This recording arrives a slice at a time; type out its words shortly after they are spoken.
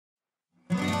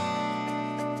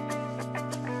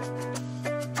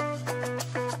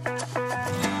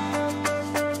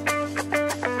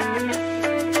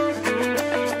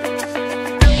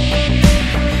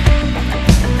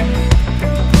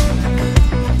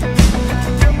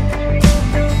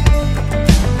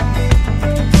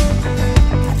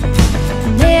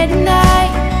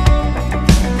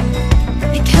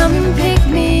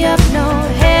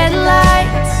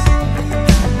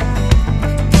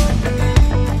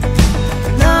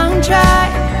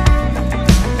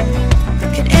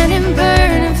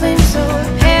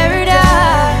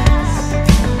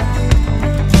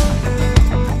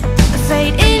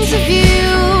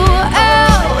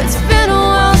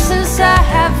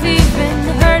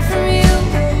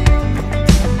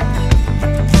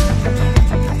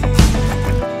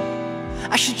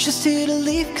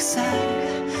leave, 'cause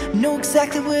I know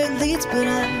exactly where it leads, but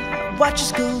I watch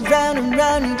us go round and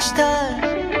round each time.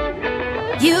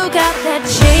 You got that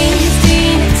James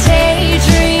Dean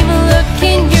daydream look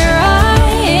in your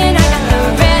eye, and I got the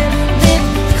red lip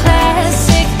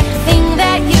classic thing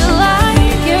that you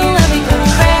like. You let me go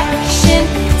crashing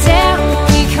down,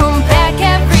 we come back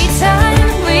every time.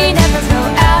 We never go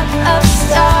out of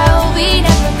style, we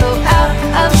never go out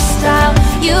of style.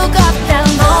 You got that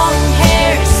long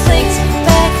hair slicked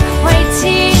back, white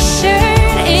t-shirt,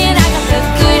 and I got the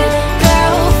good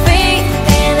girl faith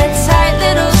and a tight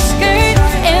little skirt.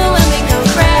 And when we go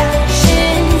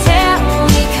crashing down,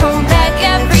 we come back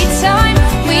every time.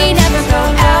 We never go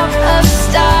out of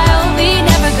style, we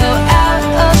never go out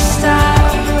of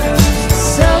style.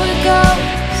 So it goes,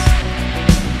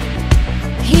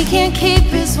 he can't keep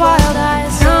his wild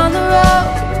eyes on the road.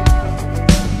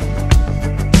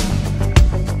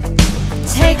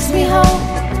 Takes me home,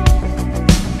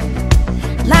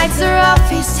 lights are off,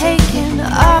 he's taking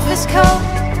off his coat.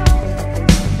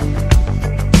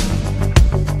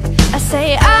 I say,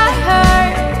 I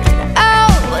heard,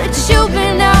 oh, that you've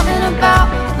been out and about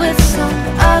with some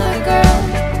other girl,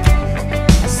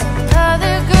 some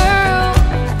other girl.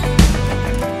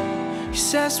 He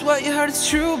says what you heard is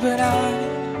true, but I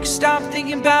can't stop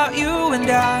thinking about you, and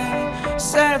I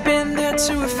said I've been there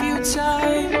too a few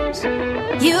times.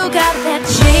 You got that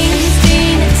James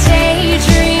Dean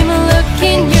daydream look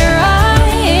in your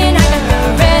eye, and I got the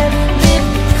red